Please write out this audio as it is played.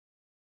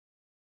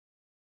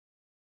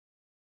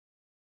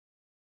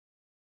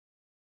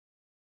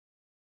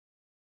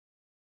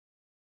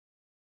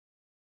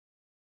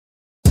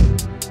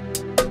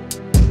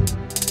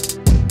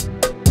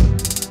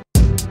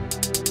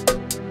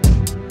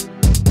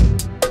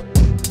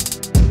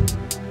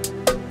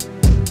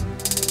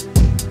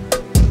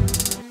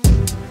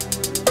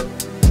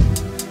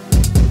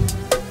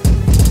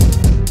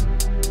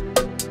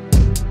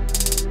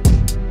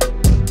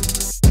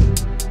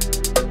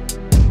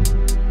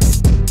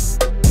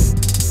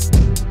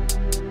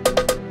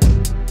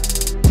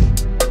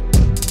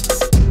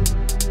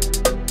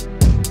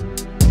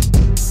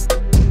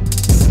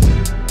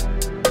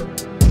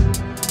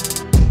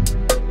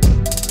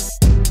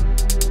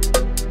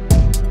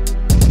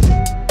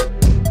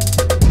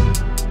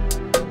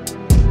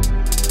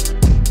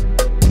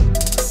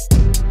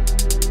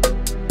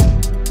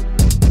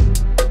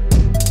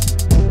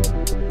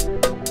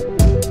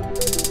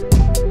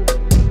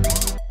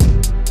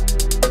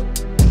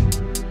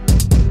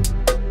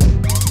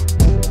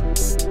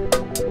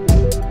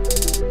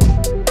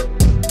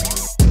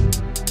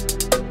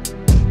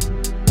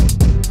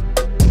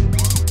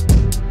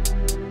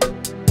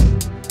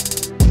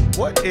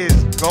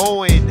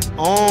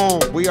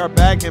are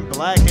back in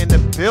black in the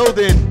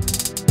building.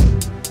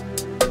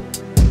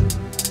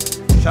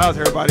 Shout out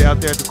to everybody out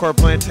there at the Court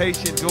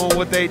Plantation doing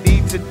what they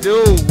need to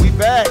do. We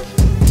back.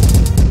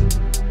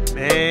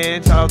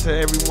 Man, shout out to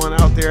everyone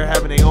out there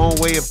having their own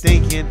way of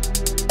thinking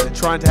and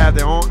trying to have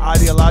their own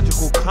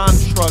ideological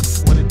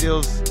constructs when it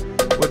deals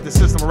with the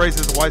system of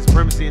racism, white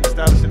supremacy, and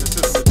establishing the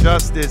system of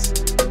justice.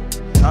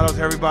 Shout out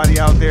to everybody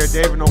out there.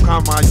 David No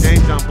Compromise,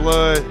 James John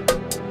Blood,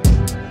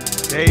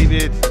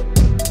 David,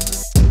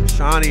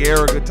 Shawnee,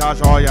 Erica,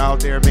 Tasha, all y'all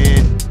out there,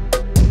 man.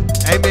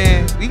 Hey,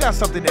 man, we got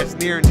something that's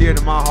near and dear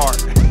to my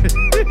heart.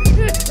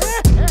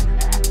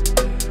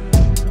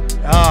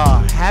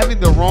 Having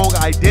the wrong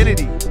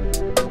identity.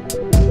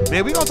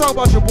 Man, we gonna talk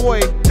about your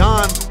boy,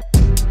 Don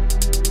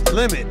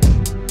Lemon.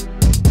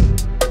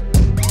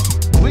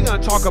 We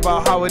gonna talk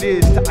about how it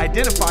is to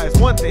identify as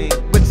one thing,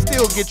 but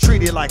still get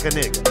treated like a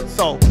nigga.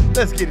 So,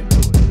 let's get into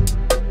it.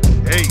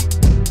 Hey.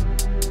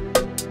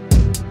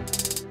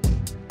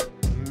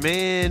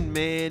 Man.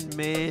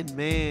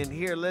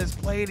 Here, let's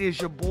play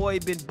this. Your boy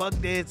been buck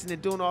dancing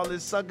and doing all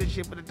this sucker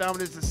shit for the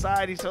dominant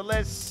society. So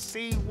let's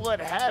see what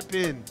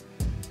happened.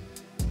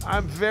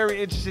 I'm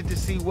very interested to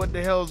see what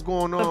the hell's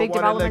going on. A big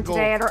development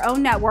today at our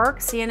own network,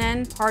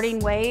 CNN parting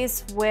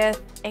ways with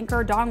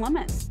anchor Don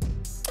Lemon.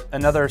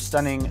 Another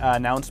stunning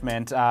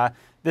announcement.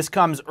 This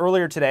comes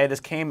earlier today. This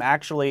came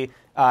actually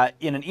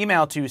in an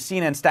email to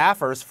CNN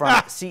staffers from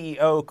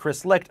CEO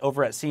Chris Licht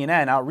over at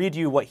CNN. I'll read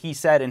you what he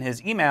said in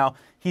his email.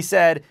 He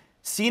said,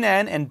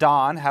 CNN and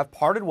Don have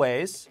parted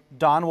ways.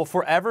 Don will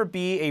forever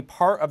be a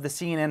part of the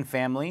CNN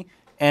family,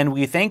 and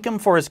we thank him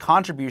for his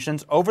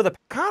contributions over the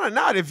kind of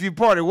not if you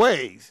parted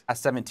ways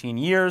past 17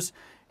 years.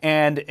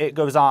 And it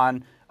goes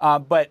on.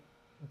 But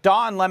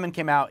Don Lemon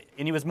came out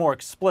and he was more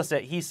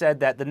explicit. He said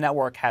that the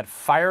network had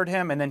fired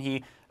him, and then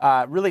he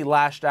really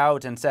lashed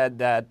out and said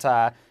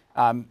that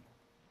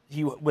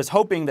he was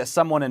hoping that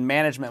someone in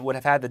management would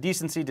have had the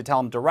decency to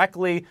tell him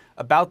directly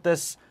about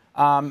this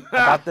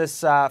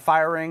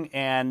firing.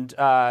 And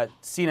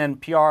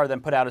CNN PR then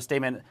put out a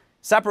statement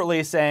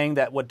separately saying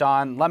that what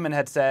Don Lemon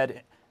had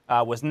said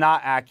was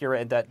not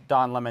accurate, and that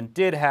Don Lemon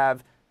did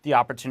have the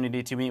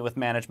opportunity to meet with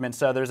management.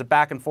 So there's a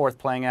back and forth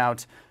playing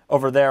out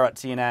over there at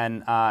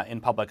CNN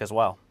in public as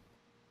well.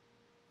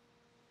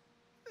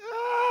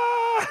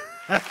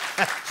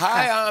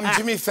 Hi, I'm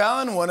Jimmy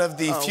Fallon, one of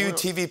the few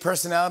TV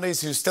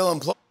personalities who's still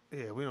employed.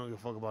 Yeah, we don't give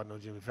a fuck about no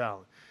Jimmy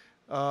Fallon.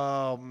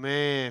 Oh,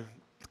 man.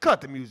 Cut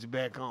the music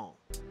back on.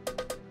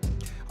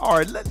 All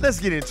right, let's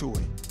get into it.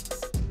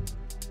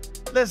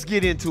 Let's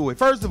get into it.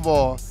 First of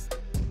all,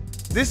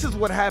 this is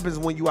what happens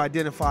when you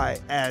identify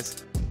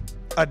as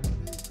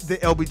the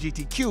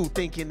LGBTQ,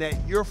 thinking that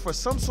you're for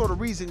some sort of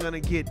reason going to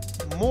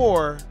get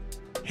more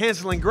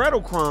Hansel and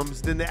Gretel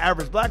crumbs than the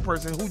average black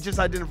person who just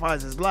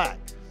identifies as black.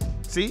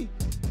 See?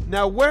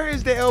 Now, where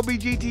is the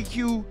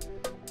LGBTQ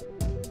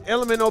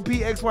element OP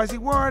XYZ?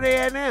 Where are they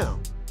at now?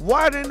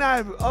 Why are they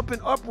not up in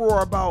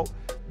uproar about,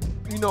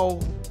 you know,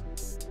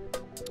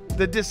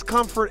 the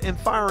discomfort and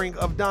firing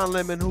of Don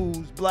Lemon,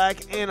 who's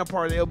black and a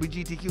part of the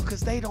LGBTQ?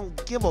 Because they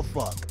don't give a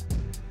fuck.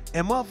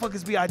 And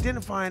motherfuckers be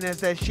identifying as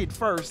that shit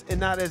first and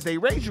not as their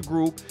racial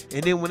group.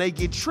 And then when they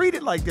get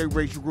treated like their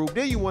racial group,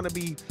 then you want to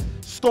be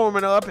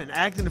storming up and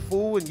acting the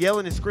fool and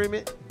yelling and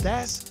screaming.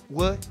 That's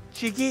what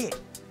you get.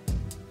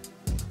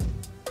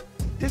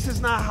 This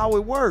is not how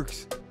it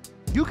works.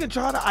 You can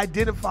try to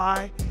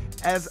identify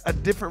as a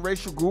different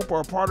racial group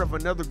or a part of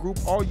another group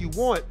all you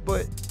want,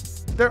 but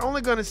they're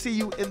only going to see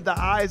you in the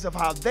eyes of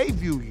how they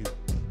view you.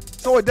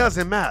 So it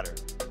doesn't matter.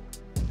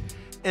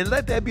 And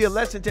let that be a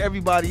lesson to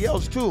everybody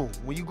else too.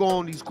 When you go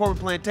on these corporate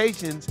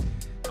plantations,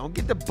 don't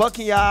get the buck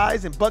in your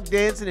eyes and buck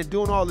dancing and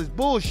doing all this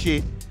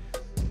bullshit.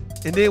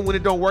 And then when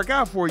it don't work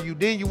out for you,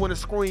 then you want to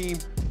scream,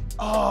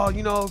 oh,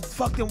 you know,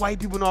 fuck them white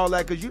people and all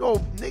that. Because, you know,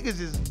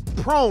 niggas is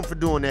prone for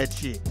doing that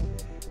shit.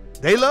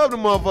 They love the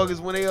motherfuckers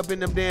when they up in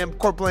them damn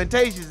corporate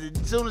plantations. And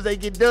as soon as they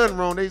get done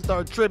wrong, they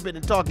start tripping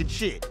and talking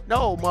shit.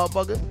 No,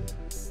 motherfucker.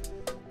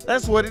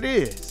 That's what it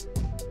is.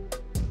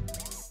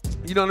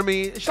 You know what I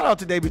mean? Shout out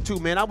to David too,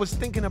 man. I was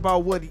thinking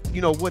about what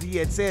he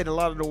had said, a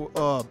lot of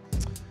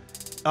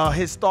the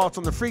his thoughts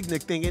on the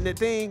Freaknik thing. And the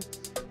thing,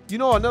 you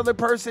know, another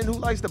person who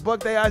likes to buck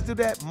their eyes do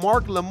that,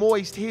 Mark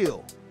Lamoist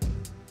Hill.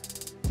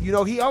 You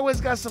know, he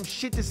always got some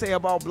shit to say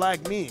about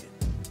black men.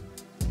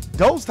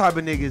 Those type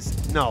of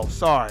niggas, no,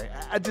 sorry.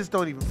 I just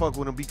don't even fuck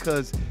with them,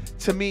 because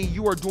to me,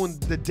 you are doing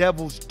the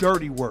devil's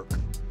dirty work.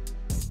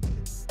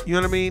 You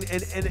know what I mean?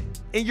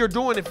 And you're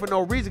doing it for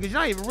no reason, because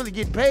you're not even really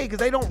getting paid, because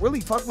they don't really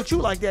fuck with you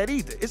like that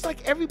either. It's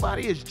like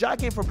everybody is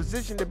jockeying for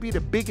position to be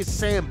the biggest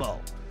Sambo.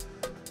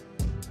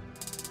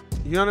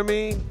 You know what I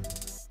mean?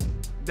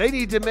 They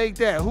need to make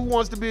that. Who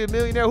wants to be a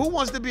millionaire? Who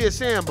wants to be a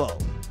Sambo?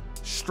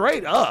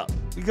 Straight up.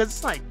 Because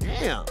it's like,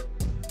 damn.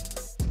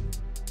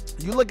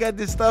 You look at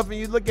this stuff and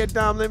you look at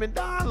Don Lemon.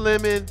 Don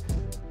Lemon,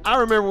 I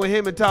remember when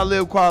him and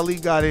Talib Kweli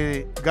got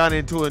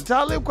into it.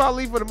 Talib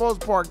Kweli, for the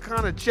most part,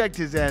 kind of checked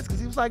his ass, because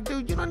he was like,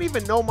 dude, you don't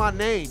even know my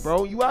name,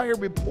 bro. You out here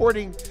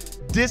reporting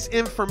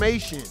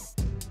disinformation.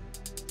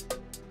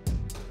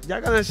 Y'all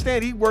gotta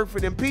understand, he worked for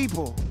them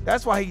people.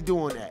 That's why he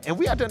doing that. And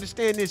we have to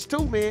understand this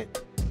too, man.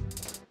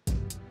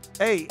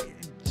 Hey,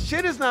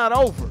 shit is not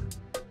over.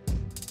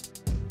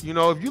 You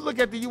know, if you look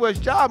at the U.S.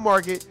 job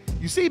market,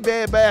 you see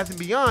Bed Bath &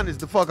 Beyond is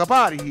the fuck up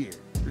out of here.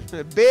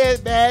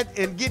 Bed Bath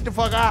and get the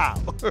fuck out.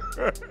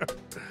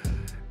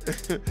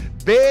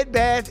 Bed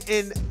Bath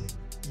and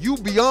you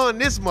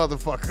beyond this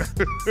motherfucker.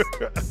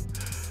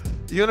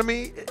 You know what I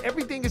mean?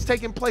 Everything is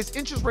taking place.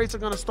 Interest rates are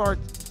gonna start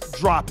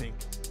dropping.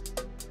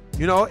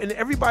 You know, and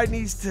everybody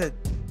needs to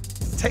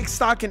take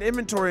stock and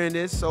inventory in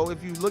this. So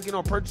if you're looking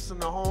on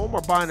purchasing a home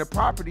or buying a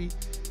property,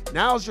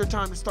 now's your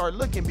time to start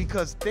looking,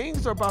 because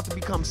things are about to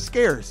become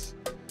scarce.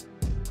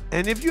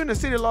 And if you're in the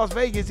city of Las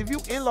Vegas, if you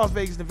in Las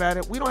Vegas,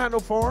 Nevada, we don't have no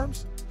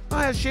farms. We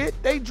don't have shit.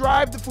 They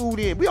drive the food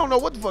in. We don't know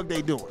what the fuck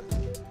they doing.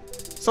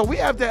 So we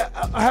have to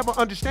have an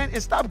understanding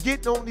and stop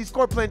getting on these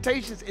corporate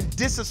plantations and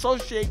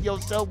disassociate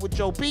yourself with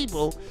your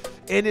people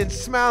and then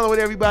smiling with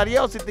everybody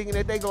else and thinking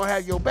that they gonna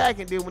have your back,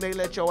 and then when they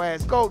let your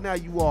ass go, now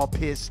you all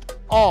pissed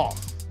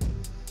off.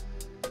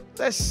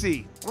 Let's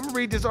see. I'm gonna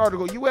read this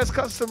article. U.S.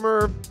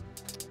 customer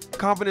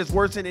confidence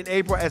worsened in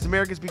April as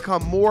Americans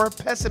become more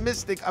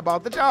pessimistic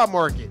about the job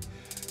market.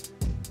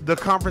 The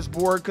Conference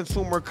Board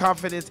Consumer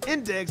Confidence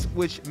Index,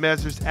 which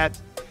measures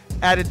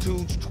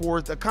attitudes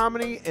towards the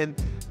economy and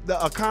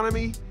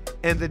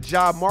the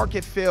job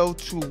market, fell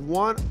to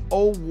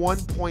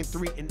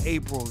 101.3 in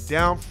April,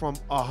 down from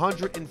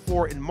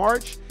 104 in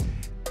March,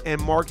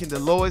 and marking the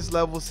lowest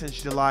level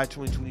since July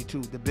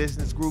 2022. The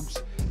business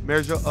group's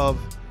measure of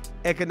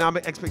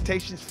economic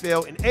expectations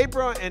fell in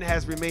April and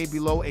has remained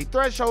below a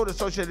threshold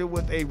associated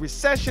with a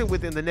recession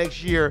within the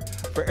next year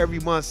for every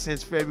month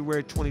since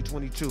February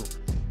 2022,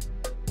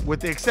 with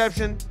the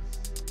exception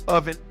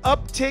of an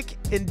uptick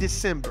in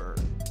December.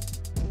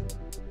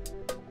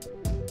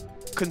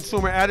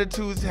 Consumer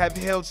attitudes have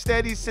held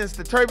steady since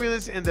the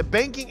turbulence in the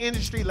banking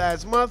industry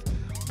last month,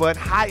 but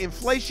high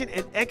inflation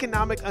and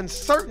economic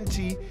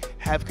uncertainty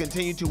have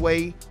continued to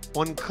weigh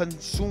on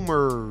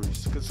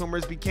consumers.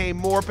 Consumers became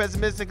more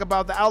pessimistic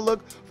about the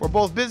outlook for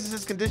both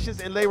businesses, conditions,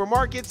 and labor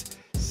markets,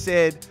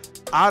 said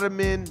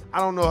Ottoman, I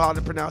don't know how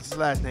to pronounce his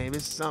last name,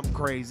 it's something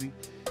crazy,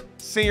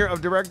 Senior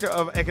Director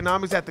of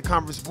Economics at the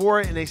Conference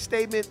Board, in a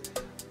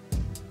statement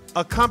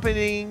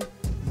accompanying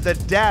the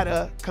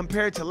data.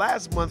 Compared to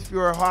last month,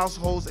 fewer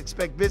households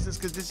expect business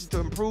conditions to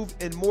improve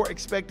and more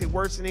expected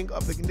worsening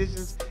of the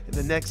conditions in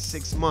the next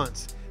 6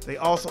 months. They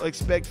also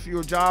expect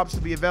fewer jobs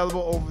to be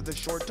available over the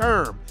short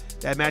term.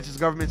 That matches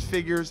government's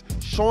figures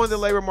showing the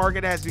labor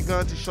market has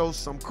begun to show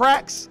some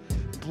cracks.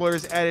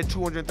 Employers added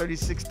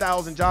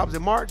 236,000 jobs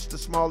in March, the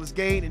smallest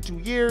gain in 2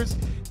 years,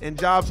 and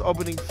jobs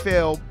opening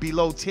fell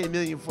below 10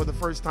 million for the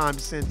first time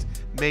since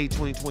May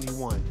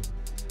 2021.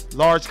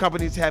 Large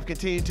companies have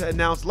continued to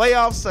announce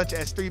layoffs, such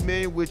as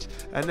 3M, which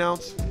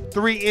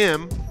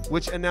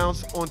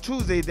announced on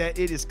Tuesday that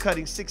it is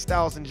cutting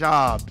 6,000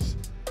 jobs.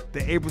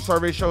 The April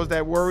survey shows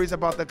that worries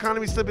about the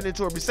economy slipping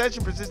into a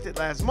recession persisted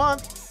last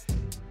month.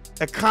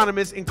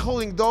 Economists,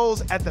 including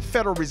those at the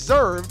Federal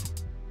Reserve,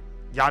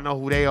 y'all know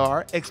who they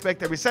are,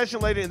 expect a recession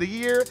later in the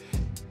year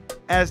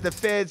as the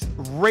Fed's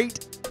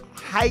rate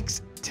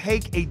hikes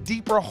take a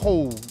deeper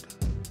hold.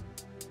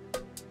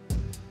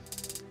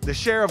 The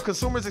share of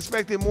consumers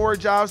expecting more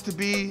jobs to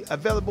be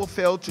available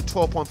fell to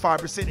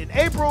 12.5% in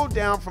April,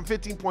 down from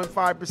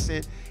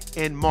 15.5%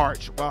 in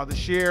March, while the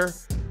share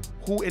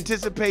who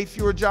anticipate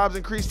fewer jobs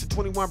increased to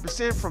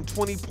 21% from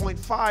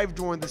 20.5%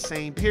 during the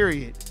same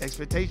period.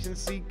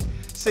 Expectations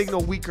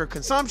signal weaker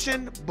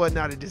consumption, but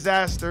not a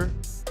disaster.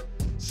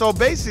 So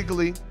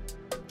basically,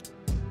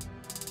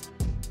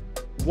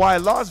 while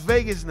Las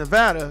Vegas,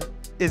 Nevada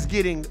is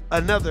getting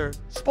another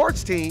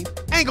sports team,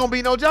 ain't gonna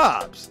be no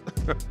jobs.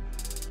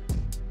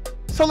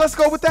 So let's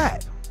go with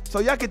that. So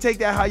y'all can take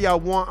that how y'all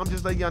want. I'm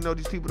just letting y'all know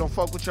these people don't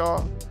fuck with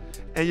y'all.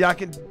 And y'all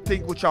can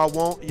think what y'all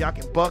want. Y'all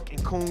can buck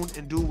and coon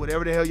and do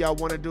whatever the hell y'all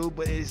want to do.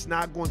 But it's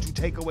not going to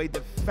take away the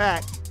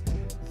fact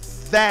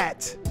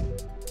that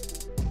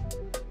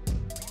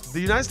the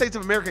United States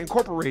of America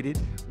Incorporated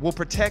will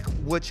protect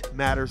which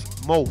matters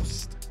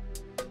most.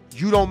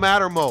 You don't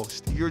matter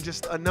most. You're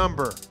just a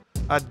number,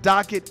 a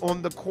docket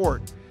on the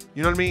court.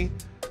 You know what I mean?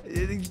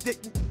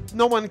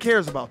 No one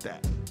cares about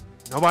that.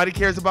 Nobody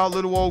cares about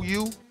little old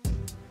you.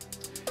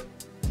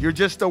 You're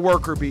just a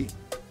worker bee,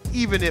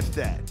 even if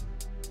that.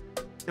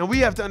 And we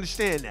have to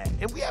understand that.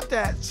 And we have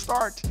to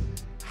start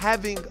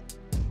having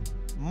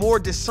more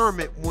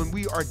discernment when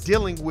we are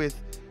dealing with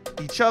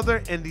each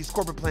other and these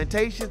corporate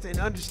plantations and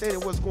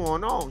understanding what's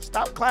going on.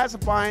 Stop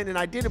classifying and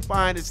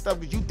identifying and stuff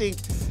because you think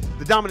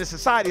the dominant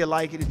society will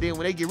like it, and then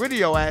when they get rid of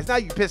your ass, now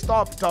you pissed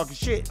off and talking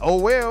shit. Oh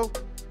well,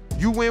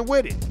 you went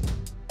with it.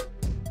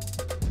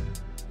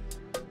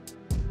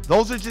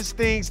 Those are just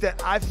things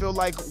that I feel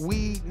like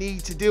we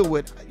need to deal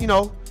with. You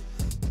know,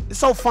 it's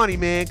so funny,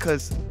 man,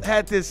 because I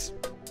had this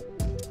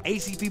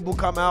AC people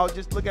come out,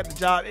 just look at the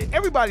job.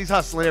 Everybody's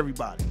hustling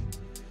everybody.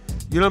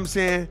 You know what I'm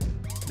saying?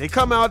 They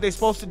come out, they're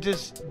supposed to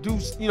just do,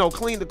 you know,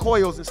 clean the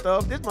coils and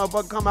stuff. This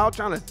motherfucker come out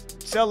trying to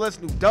sell us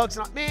new ducks.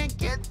 Man,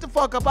 get the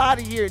fuck up out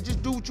of here and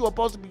just do what you're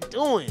supposed to be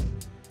doing.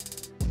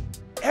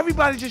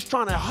 Everybody's just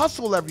trying to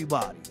hustle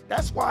everybody.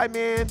 That's why,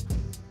 man,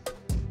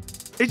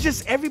 it's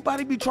just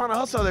everybody be trying to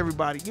hustle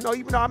everybody. You know,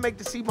 even though I make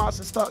the CMOS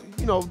and stuff,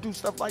 you know, do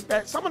stuff like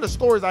that. Some of the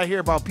stories I hear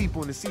about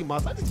people in the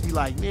CMOS, I just be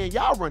like, man,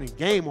 y'all running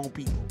game on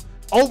people.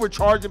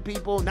 Overcharging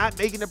people, not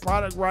making the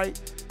product right.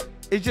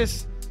 It's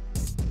just,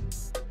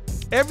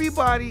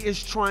 everybody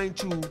is trying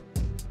to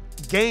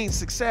gain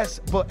success,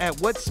 but at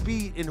what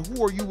speed and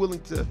who are you willing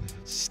to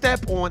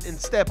step on and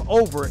step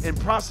over and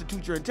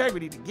prostitute your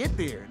integrity to get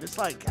there? And it's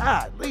like,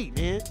 golly,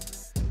 man.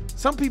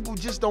 Some people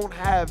just don't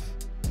have,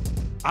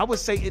 I would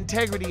say,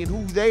 integrity in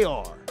who they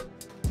are.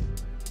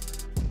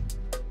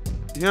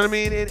 You know what I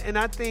mean? And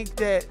I think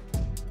that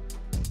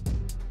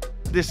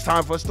it's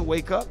time for us to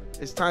wake up.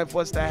 It's time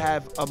for us to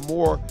have a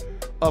more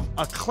of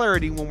a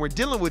clarity when we're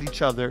dealing with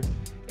each other.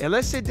 And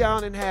let's sit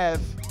down and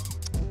have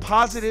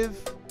positive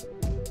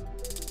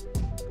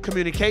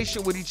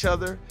communication with each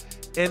other.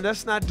 And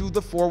let's not do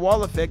the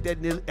four-wall effect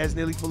that, as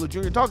Neely Fuller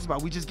Jr. talks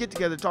about. We just get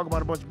together, talk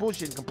about a bunch of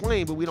bullshit and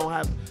complain, but we don't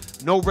have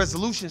no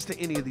resolutions to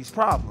any of these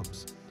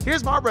problems.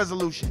 Here's my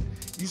resolution.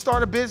 You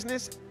start a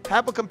business,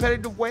 have a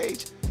competitive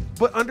wage,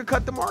 but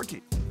undercut the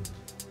market.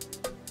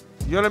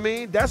 You know what I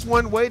mean? That's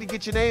one way to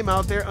get your name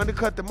out there,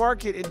 undercut the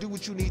market and do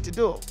what you need to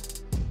do.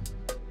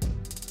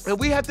 And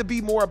we have to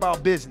be more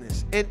about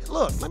business. And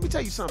look, let me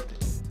tell you something.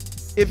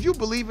 If you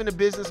believe in the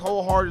business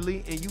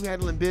wholeheartedly and you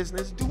handling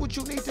business, do what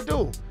you need to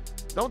do.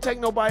 Don't take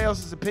nobody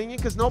else's opinion,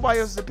 because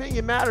nobody else's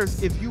opinion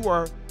matters if you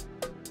are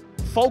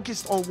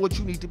focused on what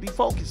you need to be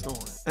focused on.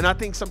 And I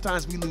think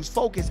sometimes we lose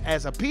focus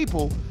as a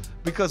people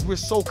because we're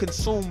so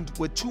consumed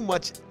with too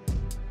much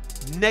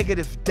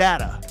negative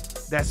data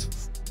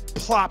that's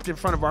plopped in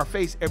front of our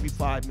face every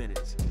 5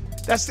 minutes.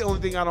 That's the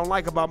only thing I don't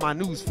like about my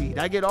news feed.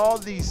 I get all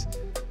these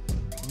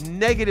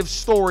negative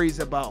stories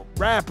about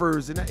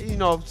rappers, and you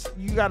know,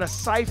 you got to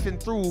siphon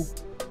through,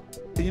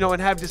 you know,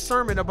 and have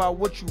discernment about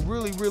what you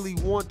really, really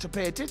want to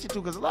pay attention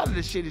to, because a lot of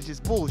this shit is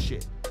just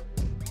bullshit.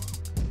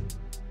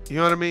 You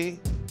know what I mean?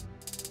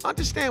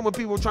 Understand when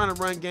people are trying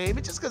to run game.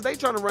 It's just because they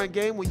trying to run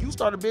game. When you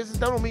start a business,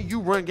 that don't mean you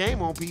run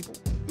game on people.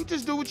 You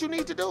just do what you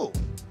need to do.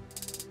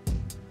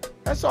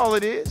 That's all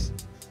it is.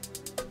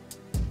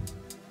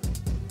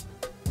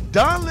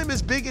 Don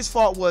Lemon's biggest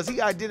fault was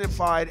he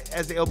identified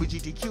as the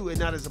LGBTQ and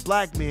not as a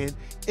black man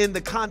in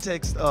the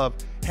context of,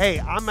 hey,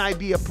 I might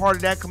be a part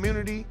of that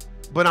community,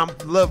 but I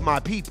love my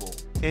people.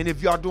 And if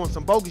y'all doing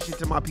some bogus shit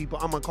to my people,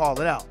 I'm gonna call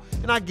it out.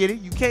 And I get it,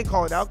 you can't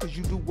call it out because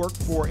you do work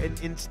for an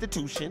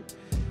institution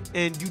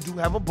and you do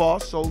have a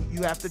boss, so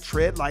you have to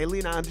tread lightly,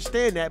 and I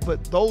understand that,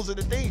 but those are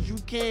the things you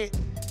can't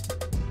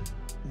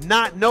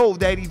not know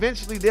that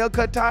eventually they'll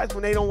cut ties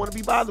when they don't want to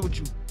be bothered with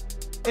you.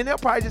 And they'll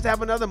probably just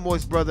have another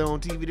moist brother on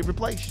TV to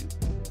replace you.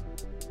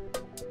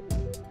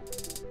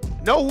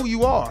 Know who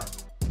you are.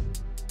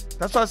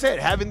 That's what I said,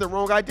 having the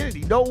wrong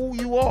identity. Know who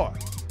you are.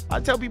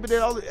 I tell people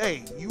that,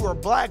 hey, you are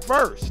black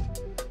first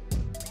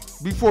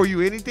before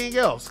you anything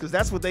else, because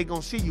that's what they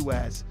gonna see you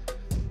as.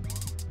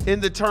 In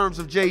the terms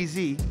of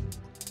Jay-Z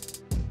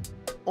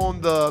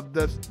on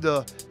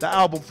the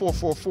album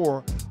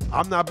 444,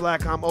 I'm not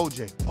black, I'm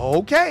OJ.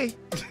 Okay.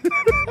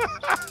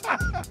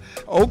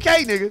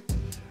 Okay, nigga.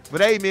 But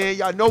hey, man,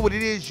 y'all know what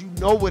it is. You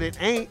know what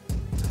it ain't.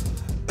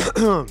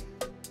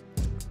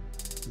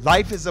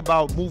 Life is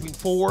about moving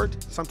forward.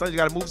 Sometimes you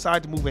got to move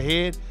aside to move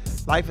ahead.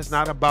 Life is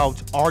not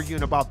about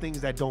arguing about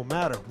things that don't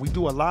matter. We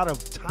do a lot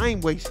of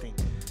time wasting.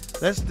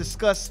 Let's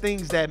discuss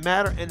things that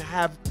matter and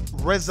have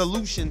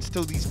resolutions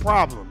to these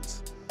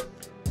problems.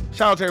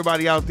 Shout out to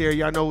everybody out there.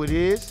 Y'all know what it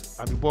is.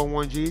 I'm your boy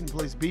Warren G. In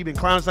place B. Been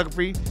clown sucker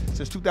free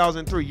since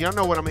 2003. Y'all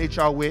know what I'm going to hit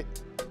y'all with.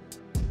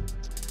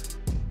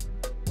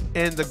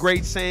 And the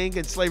great saying,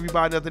 and slavery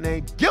by another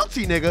name,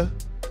 guilty nigga.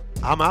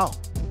 I'm out.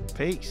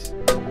 Peace.